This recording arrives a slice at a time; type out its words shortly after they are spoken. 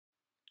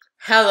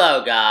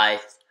Hello guys,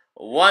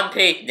 One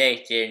Piece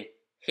Nation,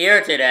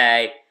 here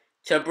today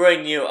to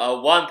bring you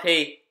a One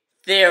Piece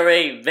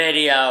theory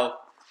video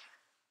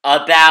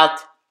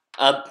about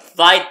a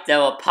fight that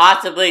will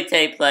possibly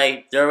take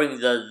place during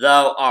the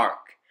Zou arc.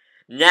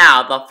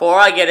 Now, before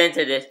I get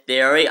into this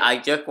theory, I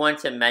just want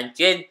to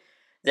mention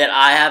that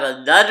I have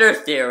another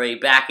theory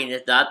backing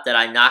this up that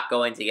I'm not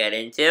going to get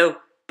into,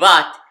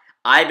 but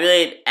I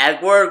believe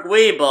Edward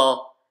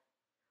Weeble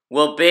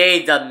will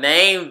be the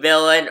main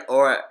villain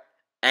or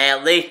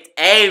at least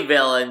a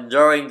villain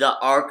during the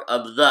arc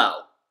of Zou.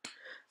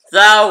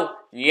 So,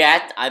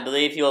 yes, I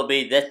believe he will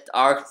be this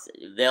arc's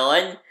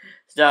villain.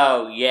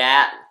 So,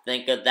 yeah,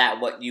 think of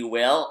that what you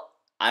will.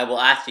 I will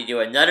actually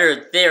do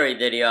another theory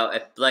video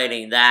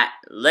explaining that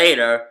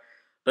later,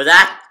 but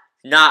that's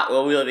not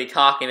what we will be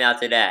talking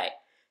about today.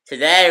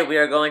 Today, we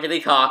are going to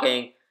be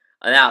talking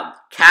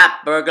about Cat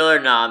Burglar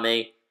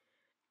Nami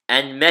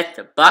and Miss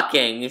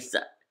Bucking's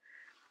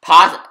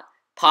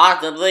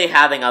possibly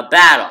having a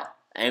battle,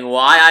 and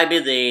why I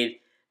believe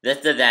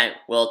this event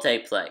will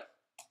take place.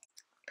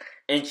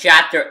 In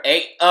Chapter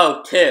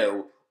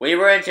 802, we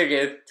were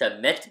introduced to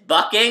Miss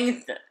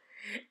Buckings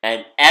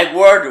and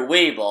Edward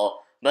Weeble,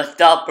 the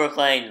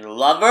self-proclaimed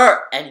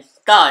lover and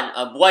son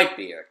of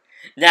Whitebeard.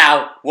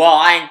 Now, while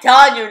I am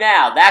telling you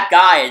now, that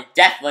guy is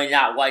definitely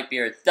not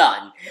Whitebeard's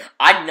son.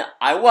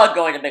 I was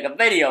going to make a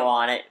video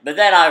on it, but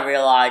then I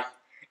realized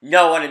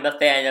no one in the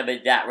fandom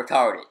is that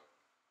retarded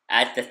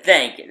as to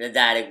think that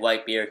that is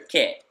Whitebeard's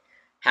kid.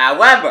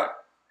 However,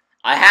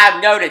 I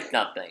have noticed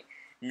something.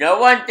 No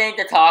one seems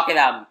to talk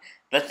about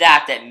the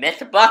fact that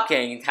Miss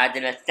Buckings has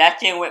an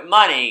obsession with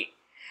money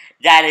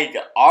that is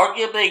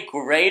arguably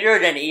greater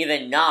than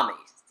even Nami's.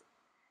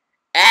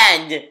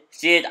 And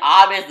she is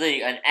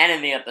obviously an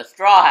enemy of the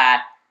Straw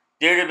Hat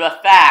due to the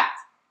fact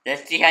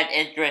that she has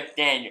interest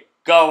in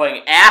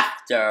going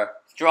after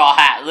Straw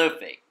Hat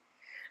Luffy.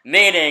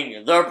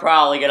 Meaning, they're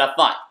probably gonna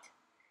fight.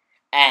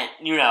 And,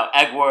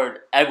 Edward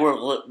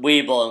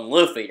Weeble and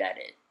Luffy, that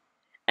is.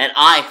 And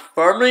I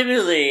firmly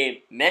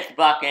believe Miss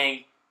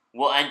Bucking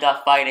will end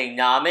up fighting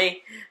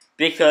Nami,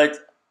 because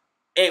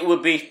it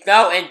would be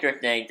so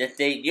interesting to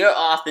see. You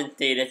often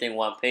see this in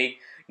One Piece.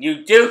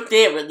 You do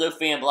see it with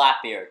Luffy and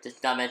Blackbeard to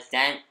some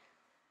extent,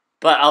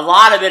 but a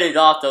lot of it is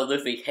also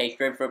Luffy's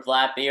hatred for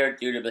Blackbeard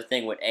due to the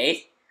thing with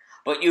Ace.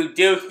 But you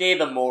do see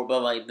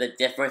the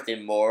difference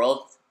in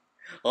morals.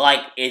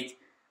 Like, it's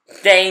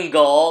same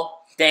goal,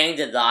 same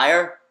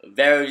desire,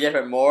 very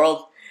different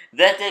morals.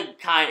 This is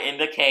kind of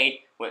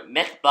indicates with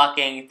Miss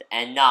Buckings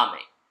and Nami.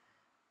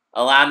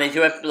 Allow me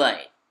to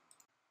explain.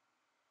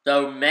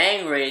 The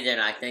main reason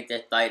I think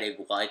this fight is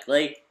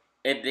likely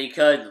is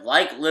because,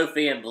 like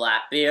Luffy and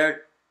Blackbeard,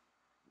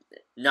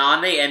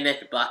 Nami and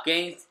Miss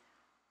Buckings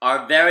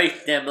are very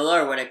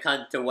similar when it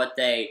comes to what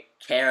they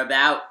care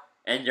about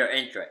and their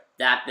interest.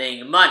 That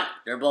being money.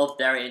 They're both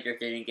very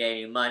interested in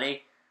gaining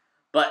money.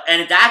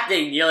 And it's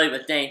actually nearly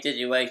the same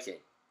situation.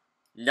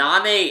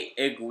 Nami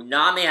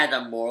has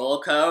a moral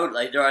code.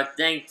 Like, there are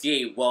things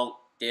she won't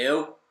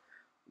do.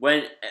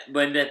 When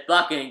Miss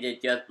Buckings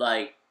is just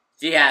like,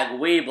 she has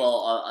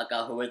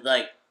Weeble, who is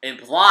like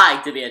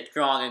implied to be as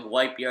strong as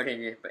Whitebeard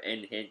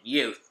in his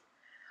youth.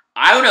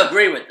 I don't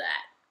agree with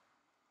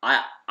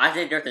that. I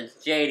think there's some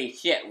shady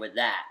shit with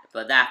that,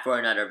 but that's for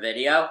another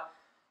video.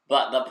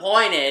 But the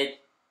point is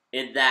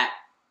that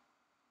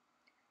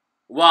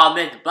while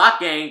Miss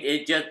Buckings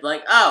is just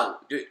like, oh,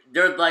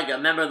 there's like a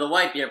member of the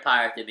Whitebeard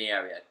Pirates in the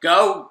area.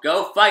 Go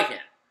fight him.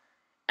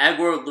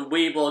 Edward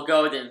Weeble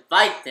goes and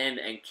fights him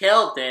and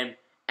kills him,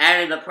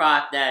 and in the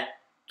process,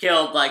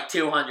 killed like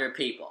 200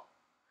 people.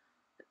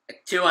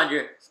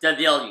 200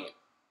 civilians.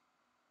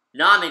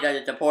 Nami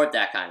doesn't support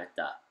that kind of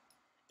stuff.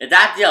 It's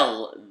actually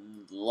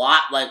a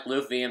lot like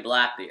Luffy and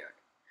Blackbeard.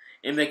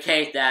 In the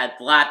case that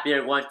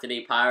Blackbeard wants to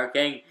be Pirate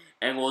King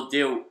and will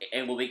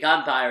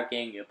become Pirate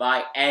King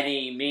by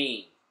any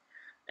means.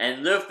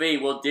 And Luffy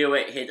will do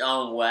it his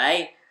own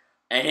way,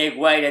 and his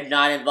way does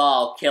not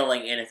involve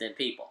killing innocent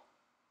people.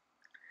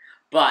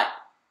 But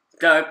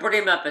so it's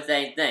pretty much the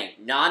same thing.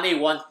 Nami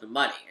wants the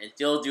money, and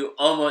she'll do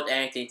almost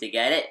anything to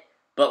get it,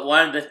 but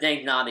one of the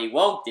things Nami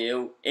won't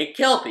do is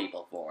kill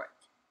people for it.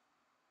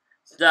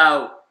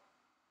 So,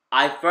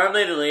 I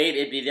firmly believe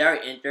it'd be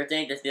very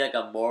interesting to see like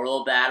a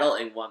moral battle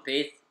in One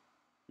Piece.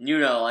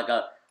 Like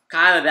a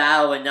kind of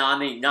battle with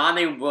Nami.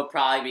 Nami will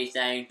probably be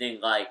saying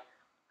things like,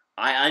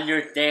 I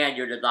understand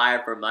your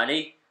desire for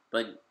money,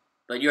 but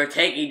you're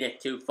taking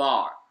this too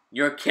far.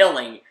 You're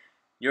killing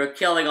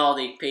all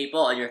these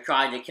people, and you're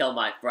trying to kill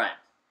my friends.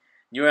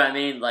 You know what I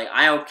mean? Like,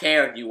 I don't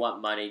care if you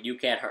want money, you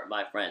can't hurt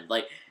my friends.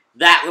 Like,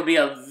 that would be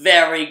a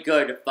very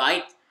good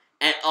fight.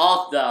 And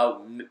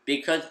also,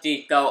 because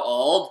she's so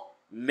old,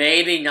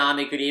 maybe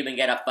Nami could even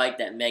get a fight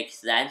that makes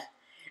sense.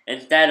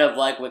 Instead of,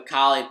 like, with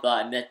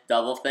Caulifla and Miss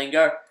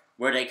Doublefinger,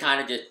 where they kind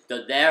of just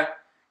stood there,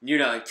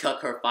 and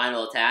took her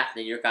final attack,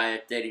 and you're kind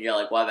of sitting there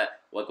like, what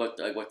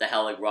the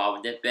hell is wrong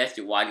with this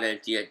bitch? Why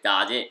didn't she just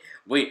dodge it?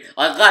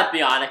 Let's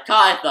be honest,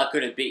 Caulifla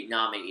could have beat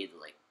Nami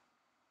easily.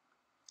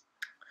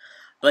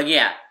 But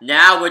yeah,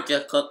 now we'll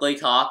just quickly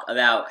talk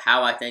about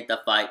how I think the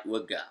fight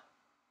would go.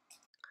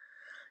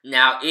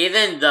 Now,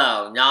 even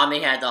though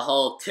Nami had the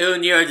whole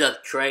 2 years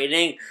of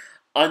training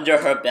under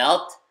her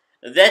belt,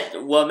 this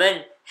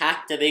woman has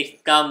to be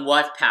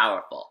somewhat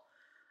powerful.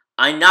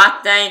 I'm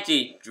not saying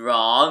she's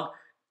strong.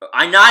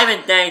 I'm not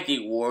even saying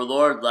she's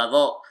warlord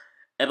level.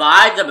 If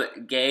I had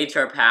to gauge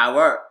her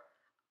power,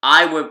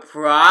 I would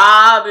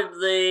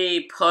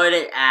probably put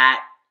it at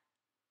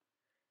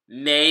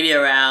maybe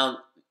around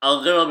a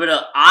little bit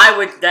of. I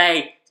would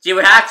say she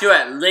would have to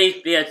at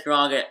least be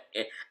stronger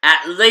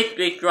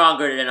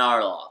than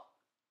Arlong.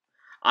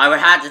 I would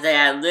have to say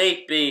at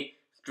least be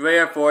 3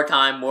 or 4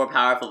 times more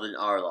powerful than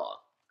Arlong.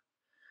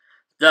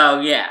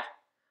 So yeah.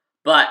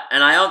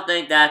 And I don't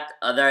think that's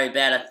a very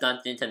bad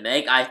assumption to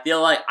make. I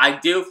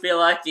do feel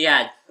like she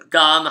had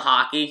some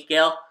hockey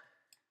skill.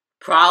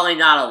 Probably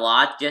not a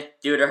lot, just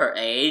due to her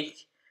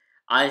age.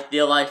 I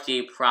feel like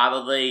she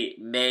probably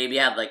maybe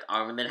had like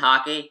armament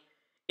hockey.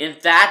 In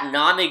fact,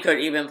 Nami could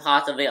even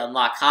possibly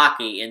unlock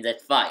hockey in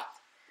this fight.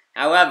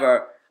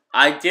 However,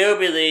 I do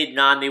believe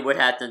Nami would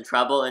have some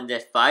trouble in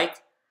this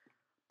fight.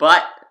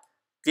 But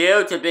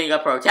due to being a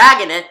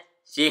protagonist,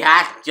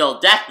 she'll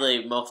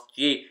definitely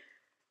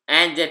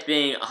and it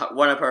being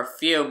one of her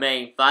few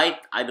main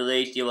fights, I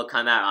believe she will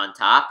come out on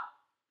top.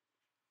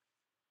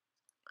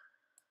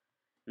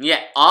 Yeah,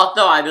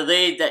 also I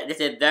believe that this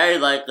is very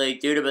likely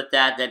due to the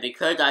fact that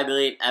because I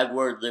believe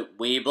Edward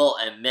Weeble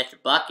and Miss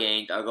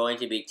Bakkin are going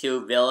to be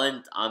 2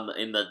 villains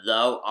in the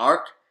Zoe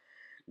arc,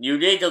 you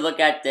need to look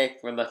at this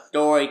from a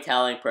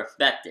storytelling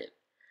perspective.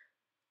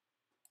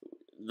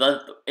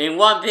 In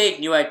One Piece,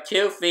 you had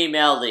 2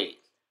 female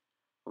leads,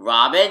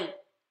 Robin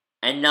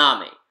and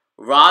Nami.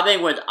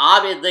 Robin was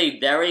obviously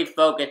very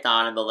focused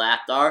on in the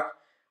last arc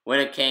when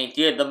it came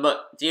to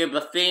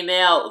the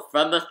female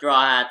from the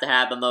Straw Hat to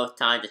have the most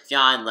time to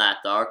shine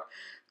last arc.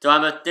 So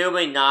I'm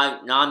assuming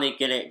Nami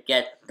gonna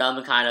get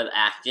some kind of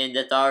action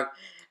this arc.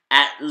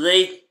 At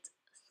least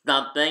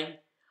something.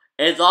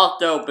 It's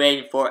also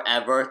been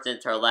forever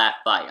since her last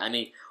fight. I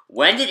mean,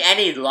 when did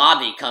any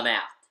lobby come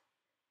out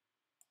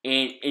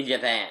in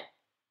Japan?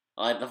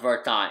 Like the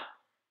first time.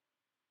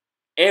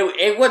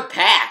 It would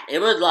pass. It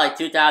was like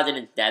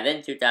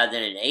 2007,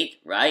 2008,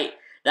 right?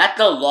 That's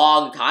a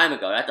long time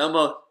ago. That's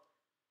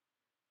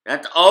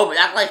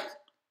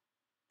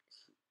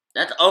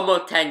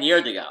almost 10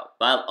 years ago.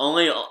 But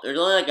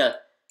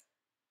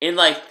in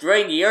like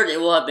 3 years, it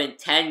will have been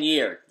 10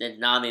 years since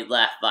Nami's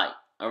last fight.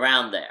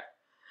 Around there.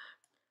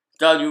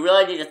 So you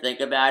really need to think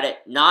about it.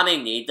 Nami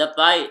needs a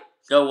fight,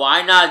 so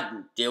why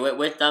not do it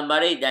with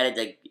somebody that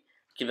is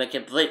the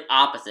complete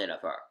opposite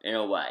of her, in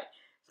a way.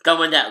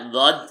 Someone that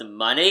loves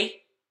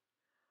money,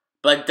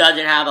 but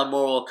doesn't have a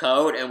moral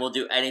code and will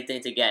do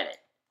anything to get it.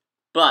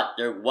 But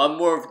there's one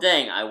more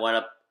thing I want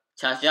to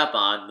touch up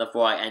on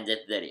before I end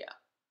this video.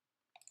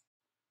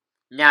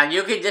 Now,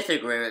 you can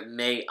disagree with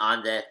me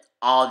on this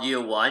all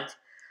you want,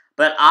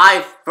 but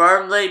I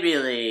firmly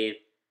believe,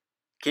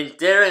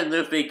 considering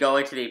Luffy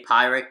going to be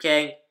Pirate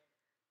King,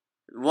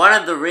 one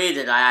of the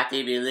reasons I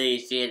actually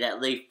believe she is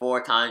at least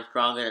 4 times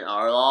stronger than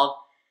Arlong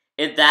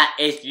is that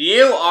if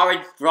you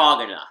aren't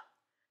strong enough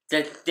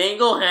to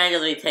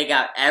single-handedly take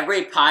out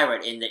every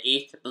pirate in the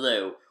East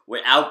Blue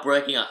without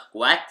breaking a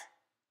sweat,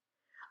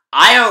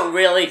 I don't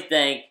really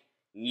think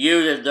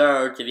you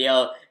deserve to be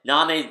able,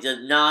 Nami,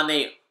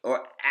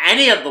 or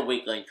any of the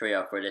weakling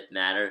trio for this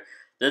matter,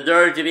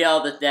 deserve to be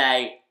able to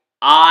say,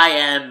 I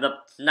am the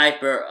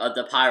sniper of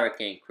the Pirate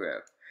King crew.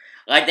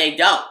 Like they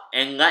don't,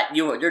 and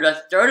there's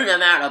a certain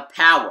amount of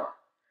power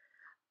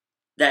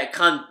that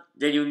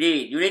you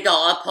need. You need to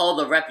uphold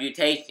the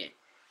reputation.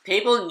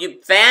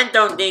 Fans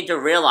don't need to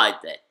realize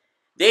this.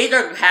 These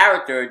are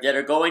characters that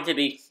are going to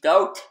be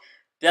stoked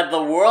that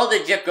the world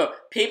is just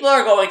people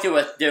are going to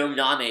assume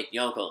Nami is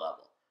Yonko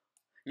level.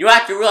 You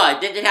have to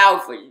realize this is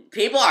how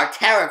people are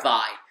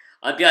terrified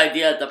of the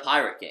idea of the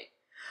Pirate King.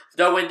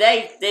 So when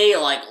they see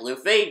like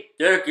Luffy,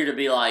 they're going to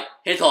be like,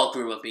 his whole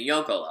crew must be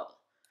Yonko level.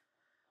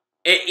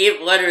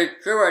 Whether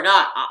it's true or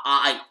not,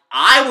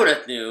 I would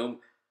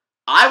assume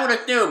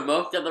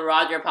most of the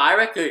Roger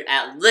Pirates could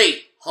at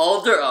least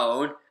hold their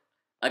own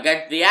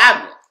against the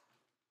Admiral.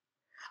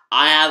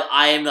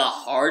 I am a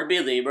hard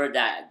believer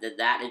that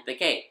is the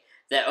case.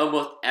 That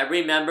almost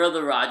every member of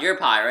the Roger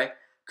Pirate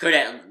could,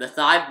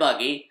 besides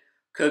Buggy,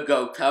 could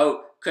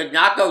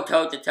not go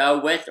toe to toe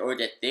with or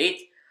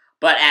defeat,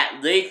 but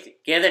at least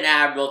give an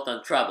Admiral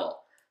some trouble.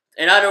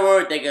 In other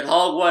words, they could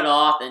hold one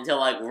off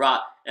until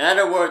in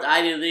other words,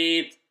 I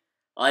believe,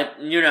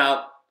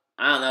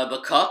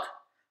 the cook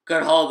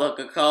could hold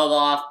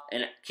off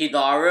and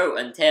Kizaru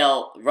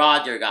until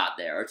Roger got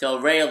there, or until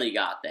Rayleigh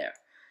got there.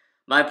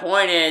 My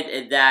point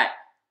is that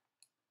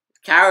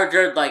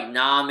characters like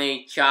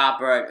Nami,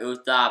 Chopper, and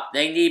Usopp,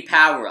 they need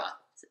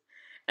power-ups.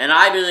 And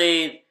I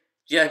believe,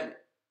 just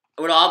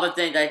with all the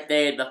things I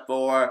stated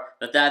before,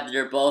 the fact that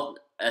they're both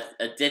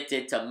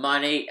addicted to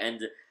money,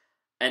 and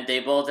they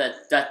both have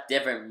such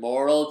different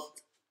morals,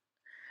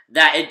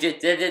 that it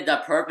just isn't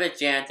the perfect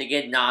chance to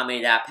give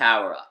Nami that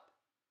power-up.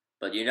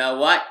 But you know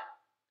what?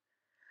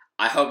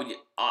 I hope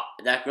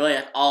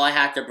that's all I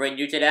have to bring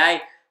you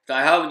today. So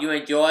I hope you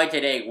enjoyed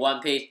today's One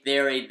Piece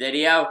theory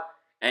video.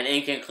 And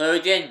in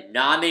conclusion,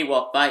 Nami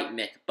will fight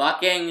Miss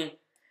Bucking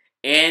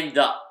in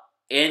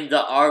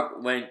the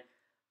arc when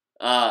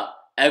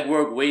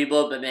Edward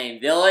Weeble the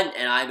main villain,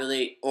 and I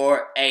believe,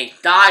 or a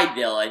side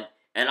villain,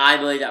 and I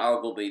believe that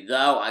arc will be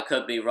though. I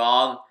could be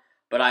wrong,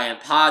 but I am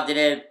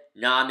positive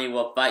Nami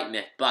will fight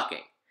Miss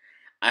Bucking.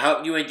 I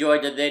hope you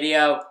enjoyed the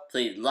video.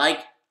 Please like,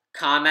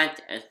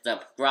 comment, and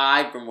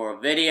subscribe for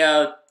more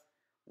videos.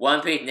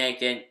 One Piece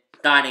Nation,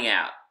 signing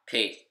out.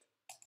 Peace.